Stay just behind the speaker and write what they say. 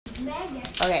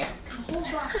Okay.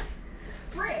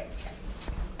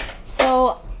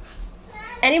 So,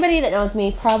 anybody that knows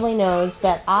me probably knows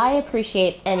that I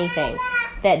appreciate anything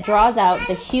that draws out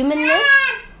the humanness.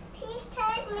 Please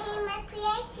tell me my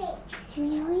creations.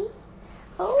 Really?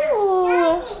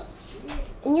 Oh.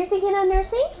 And you're thinking of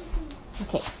nursing?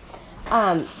 Okay.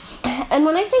 And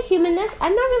when I say humanness,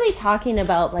 I'm not really talking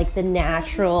about like the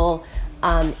natural,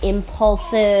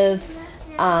 impulsive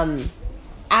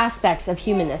aspects of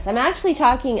humanness. I'm actually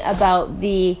talking about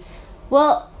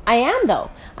I am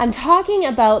though. I'm talking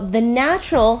about the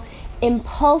natural,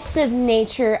 impulsive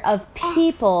nature of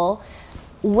people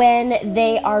when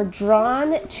they are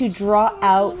drawn to draw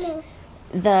out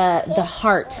the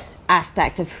heart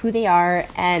aspect of who they are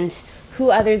and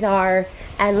who others are,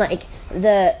 and like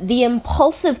the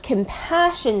impulsive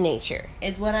compassion nature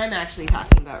is what I'm actually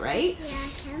talking about, right?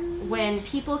 When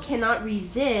people cannot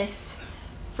resist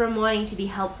from wanting to be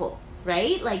helpful,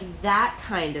 right? Like that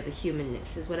kind of a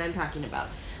humanness is what I'm talking about.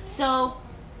 So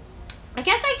I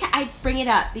guess I bring it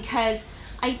up because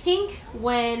I think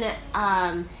when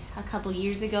a couple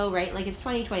years ago, right? Like it's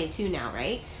 2022 now,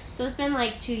 right? So it's been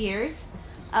like 2 years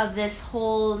of this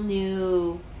whole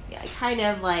new kind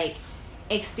of like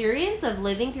experience of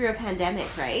living through a pandemic,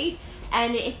 right?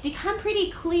 And it's become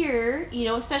pretty clear,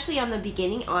 especially on the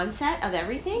beginning onset of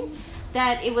everything,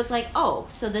 that it was like, oh,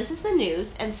 so this is the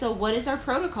news, and so what is our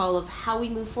protocol of how we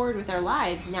move forward with our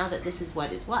lives now that this is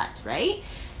what is what, right?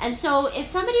 And so if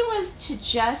somebody was to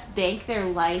just bank their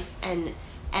life and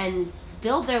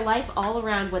build their life all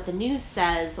around what the news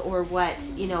says or what,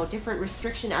 different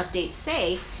restriction updates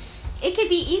say, it could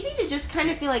be easy to just kind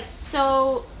of feel like,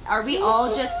 so are we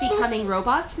all just becoming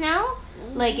robots now?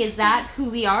 Like, is that who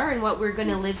we are and what we're going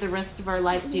to live the rest of our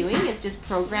life doing? Is just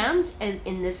programmed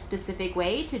in this specific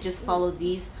way to just follow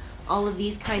all of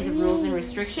these kinds of rules and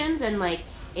restrictions and like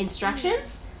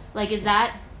instructions? Like, is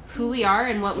that who we are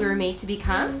and what we were made to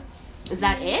become? Is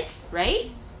that it, right?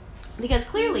 Because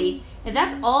clearly, if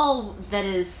that's all that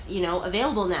is,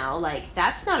 available now, like,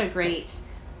 that's not a great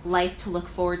life to look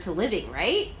forward to living,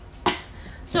 right?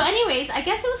 So anyways, I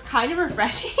guess it was kind of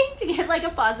refreshing to get like a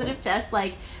positive test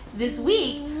like this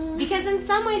week, because in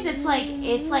some ways it's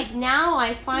like now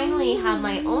I finally have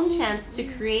my own chance to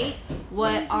create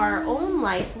what our own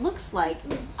life looks like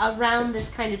around this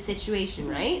kind of situation,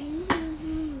 right?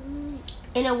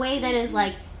 In a way that is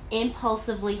like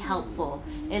impulsively helpful,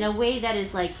 in a way that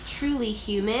is like truly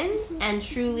human and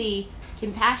truly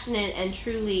compassionate and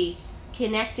truly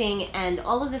connecting and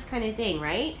all of this kind of thing,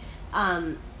 right?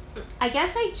 I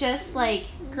guess I just, like,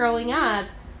 growing up,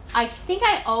 I think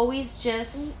I always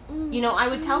just, I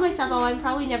would tell myself, oh, I'm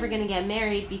probably never going to get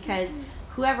married because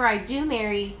whoever I do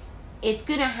marry, it's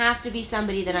going to have to be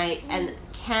somebody that I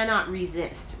cannot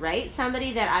resist, right?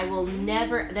 Somebody that I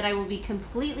will be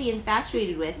completely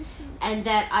infatuated with, and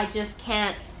that I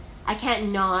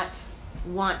can't not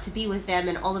want to be with them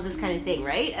and all of this kind of thing,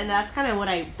 right? And that's kind of what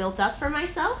I built up for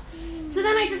myself. So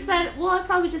then I just said, well, I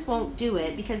probably just won't do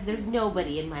it because there's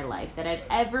nobody in my life that I've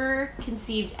ever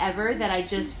conceived ever that I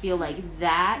just feel like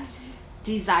that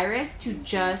desirous to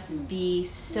just be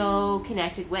so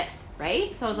connected with,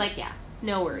 right? So I was like, yeah,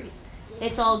 no worries.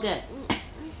 It's all good.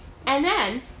 And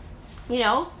then,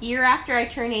 year after I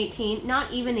turn 18,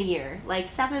 not even a year, like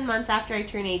 7 months after I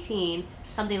turn 18,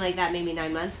 something like that, maybe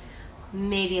 9 months,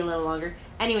 maybe a little longer.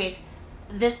 Anyways,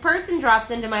 this person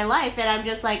drops into my life and I'm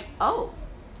just like, oh,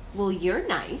 well, you're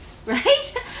nice,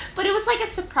 right? But it was like a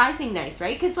surprising nice,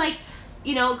 right? Because like,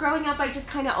 growing up, I just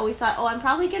kind of always thought, oh, I'm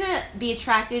probably going to be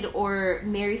attracted or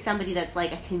marry somebody that's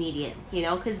like a comedian,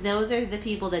 because those are the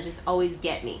people that just always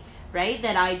get me, right?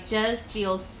 That I just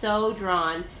feel so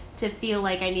drawn to feel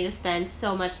like I need to spend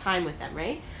so much time with them,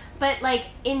 right? But like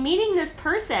in meeting this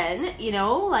person,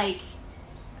 like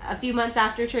a few months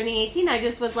after turning 18, I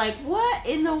just was like, what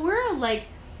in the world? Like,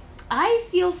 I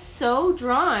feel so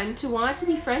drawn to want to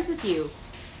be friends with you.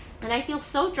 And I feel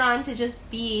so drawn to just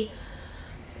get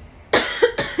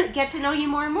to know you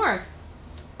more and more.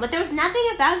 But there was nothing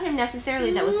about him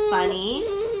necessarily that was funny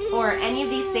or any of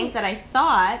these things that I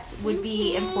thought would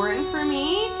be important for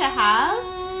me to have.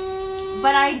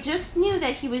 But I just knew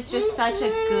that he was just such a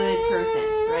good person,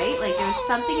 right? Like there was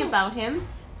something about him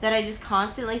that I just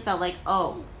constantly felt like,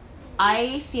 oh,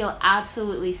 I feel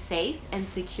absolutely safe and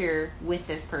secure with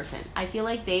this person. I feel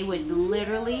like they would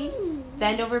literally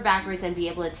bend over backwards and be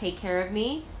able to take care of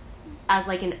me as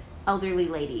like an elderly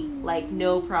lady, like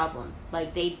no problem.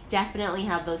 Like they definitely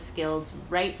have those skills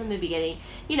right from the beginning.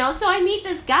 So I meet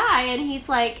this guy and he's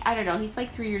like, I don't know, he's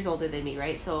like 3 years older than me,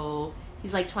 right? So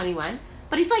he's like 21.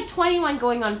 But he's like 21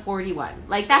 going on 41.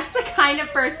 Like, that's the kind of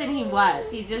person he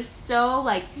was. He's just so,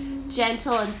 like,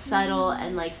 gentle and subtle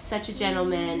and, like, such a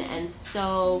gentleman and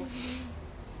so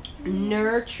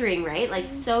nurturing, right? Like,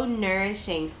 so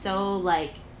nourishing, so,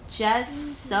 like,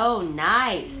 just so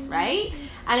nice, right?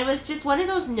 And it was just one of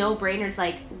those no-brainers,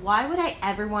 like, why would I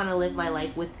ever want to live my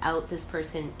life without this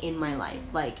person in my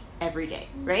life, like, every day,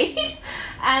 right?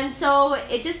 And so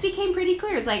it just became pretty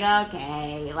clear. It's like,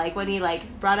 okay, like, when he,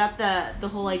 like, brought up the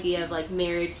whole idea of, like,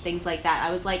 marriage, things like that,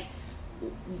 I was like,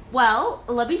 well,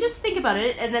 let me just think about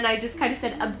it. And then I just kind of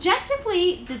said,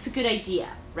 objectively, that's a good idea,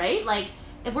 right? Like,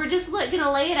 if we're just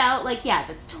gonna lay it out, like, yeah,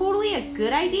 that's totally a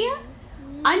good idea.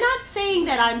 I'm not saying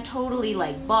that I'm totally,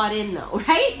 like, bought in, though,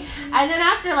 right? And then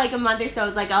after, like, a month or so, I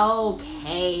was like,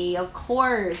 okay, of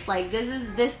course. Like,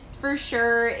 this for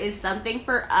sure is something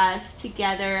for us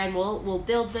together, and we'll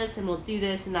build this, and we'll do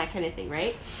this, and that kind of thing,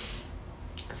 right?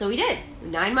 So we did.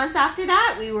 9 months after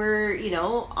that, we were, you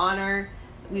know,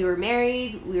 we were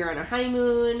married, we were on our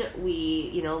honeymoon,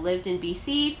 we, you know, lived in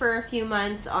BC for a few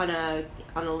months on a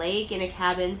lake in a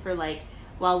cabin for, like,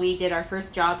 while we did our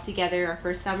first job together, our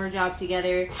first summer job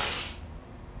together.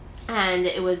 And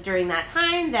it was during that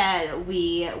time that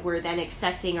we were then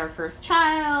expecting our first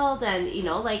child, and, you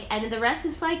know, like, and the rest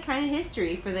is, like, kind of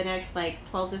history for the next, like,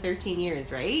 12 to 13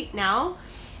 years, right, now.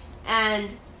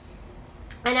 And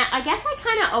I guess I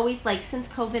kind of always, like, since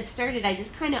COVID started, I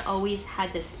just kind of always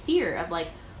had this fear of, like,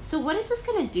 so what is this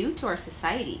going to do to our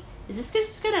society? Is this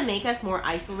just going to make us more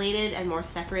isolated and more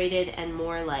separated and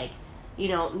more, like, you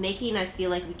know, making us feel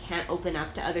like we can't open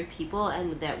up to other people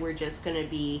and that we're just going to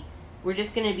be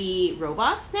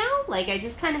robots now? Like, I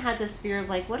just kind of had this fear of,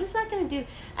 like, what is that going to do?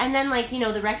 And then, like, you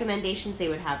know, the recommendations they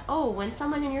would have, when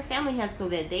someone in your family has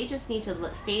COVID, they just need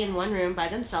to stay in one room by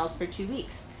themselves for 2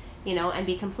 weeks, you know, and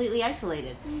be completely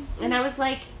isolated. And I was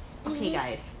like, okay,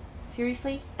 guys,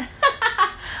 seriously?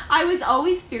 I was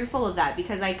always fearful of that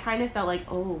because I kind of felt like,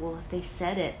 well, if they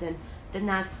said it, then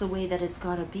that's the way that it's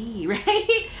gotta be,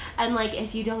 right? And, like,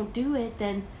 if you don't do it,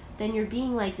 then you're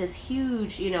being, like, this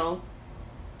huge, you know,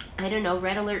 I don't know,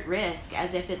 red alert risk,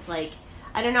 as if it's, like,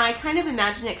 I don't know, I kind of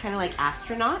imagine it kind of like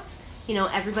astronauts. You know,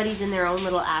 everybody's in their own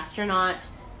little astronaut,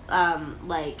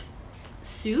 like,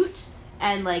 suit,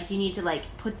 and, like, you need to, like,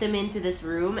 put them into this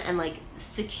room and, like,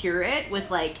 secure it with,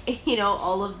 like, you know,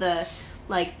 all of the,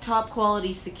 like, top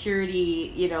quality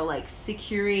security, you know, like,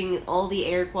 securing all the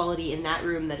air quality in that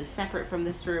room that is separate from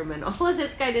this room and all of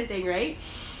this kind of thing, right?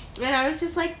 And I was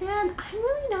just like, man, I'm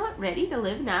really not ready to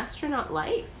live an astronaut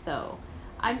life, though.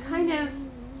 I'm kind of,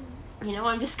 you know,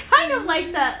 I'm just kind of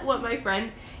like that, what my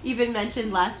friend even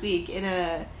mentioned last week in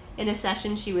a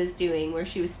session she was doing where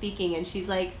she was speaking, and she's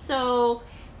like, so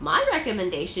my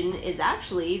recommendation is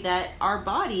actually that our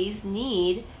bodies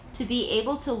need to be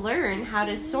able to learn how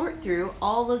to sort through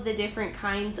all of the different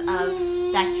kinds of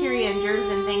bacteria and germs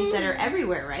and things that are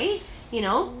everywhere, right? You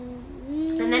know?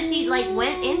 And then she, like,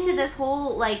 went into this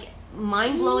whole, like,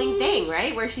 mind-blowing thing,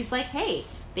 right? Where she's like, hey,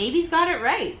 babies got it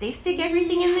right. They stick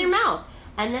everything in their mouth.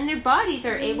 And then their bodies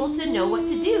are able to know what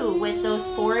to do with those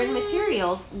foreign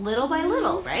materials little by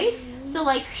little, right? So,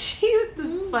 like, she was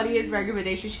the funniest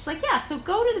recommendation. She's like, yeah, so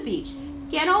go to the beach,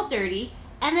 get all dirty,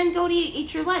 and then go to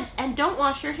eat your lunch, and don't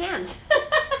wash your hands.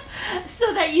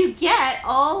 So that you get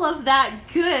all of that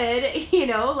good, you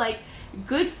know, like,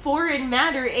 good foreign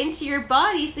matter into your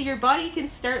body so your body can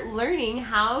start learning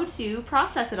how to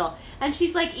process it all. And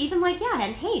she's like, even like, yeah,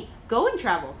 and hey, go and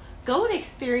travel. Go and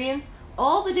experience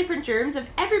all the different germs of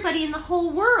everybody in the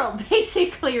whole world,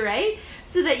 basically, right?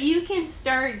 So that you can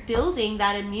start building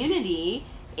that immunity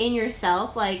in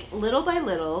yourself, like, little by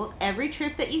little, every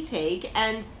trip that you take,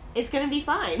 and it's going to be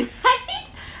fine, right?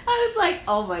 I was like,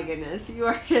 oh my goodness, you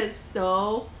are just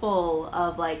so full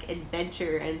of, like,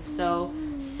 adventure and so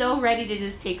ready to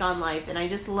just take on life. And I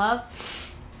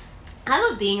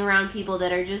love being around people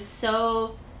that are just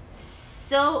so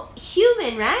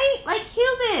human, right? Like,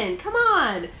 human, come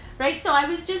on, right? So I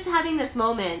was just having this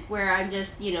moment where I'm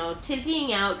just, you know,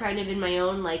 tizzying out kind of in my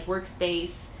own, like,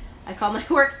 workspace. I call my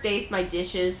workspace my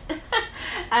dishes.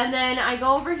 And then I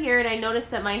go over here and I notice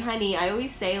that my honey, I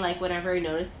always say, like, whenever I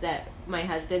notice that my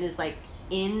husband is, like,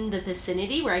 in the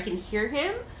vicinity where I can hear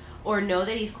him or know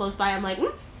that he's close by, I'm like,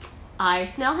 I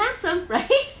smell handsome,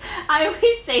 right? I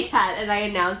always say that and I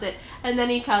announce it. And then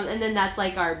he comes, and then that's,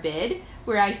 like, our bid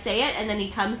where I say it, and then he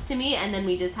comes to me, and then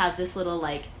we just have this little,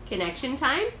 like, connection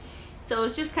time. So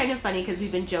it's just kind of funny because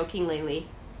we've been joking lately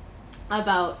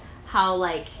about how,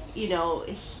 like, you know,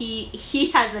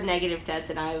 he has a negative test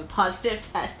and I have a positive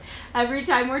test. Every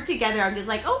time we're together, I'm just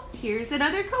like, oh, here's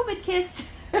another COVID kiss.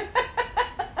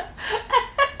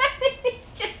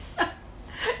 It's just so...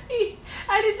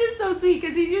 sweet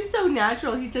because he's just so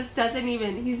natural. He just doesn't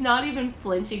even, he's not even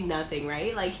flinching, nothing,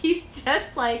 right? Like, he's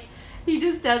just like, he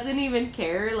just doesn't even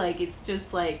care. Like, it's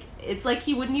just like, it's like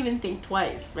he wouldn't even think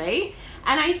twice, right?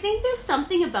 And I think there's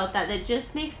something about that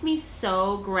just makes me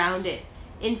so grounded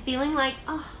in feeling like,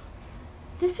 oh,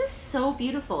 this is so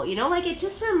beautiful. You know, like, it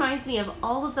just reminds me of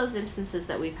all of those instances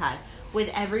that we've had with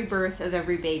every birth of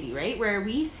every baby, right? Where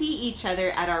we see each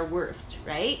other at our worst,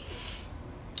 right?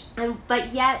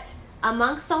 But yet,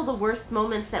 amongst all the worst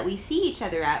moments that we see each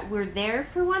other at, we're there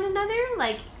for one another,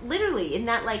 like, literally, in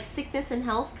that, like, sickness and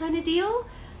health kind of deal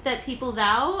that people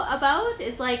vow about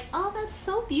is like, oh, that's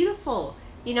so beautiful.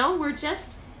 You know, we're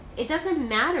just, it doesn't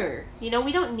matter. You know,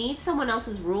 we don't need someone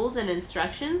else's rules and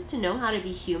instructions to know how to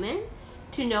be human,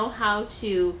 to know how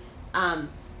to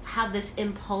have this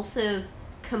impulsive,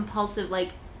 compulsive,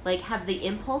 like have the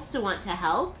impulse to want to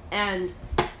help and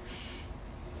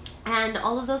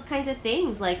all of those kinds of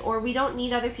things, like, or we don't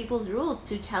need other people's rules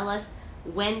to tell us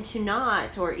when to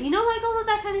not, or, you know, like, all of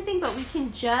that kind of thing, but we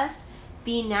can just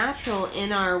be natural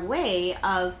in our way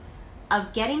of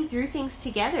getting through things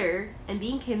together and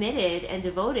being committed and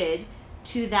devoted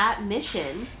to that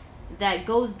mission that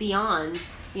goes beyond,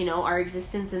 you know, our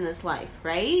existence in this life,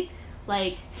 right?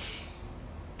 Like,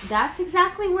 that's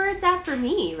exactly where it's at for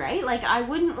me, right? Like, I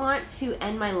wouldn't want to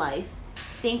end my life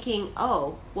thinking,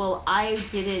 oh, well, I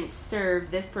didn't serve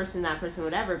this person, that person,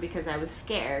 whatever, because I was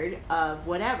scared of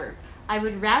whatever. I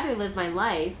would rather live my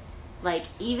life, like,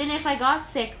 even if I got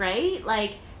sick, right?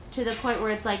 Like, to the point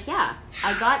where it's like, yeah,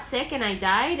 I got sick and I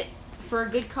died for a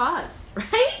good cause,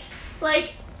 right?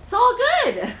 Like, it's all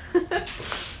good.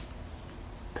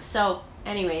 So,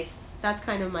 anyways, that's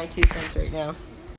kind of my 2 cents right now.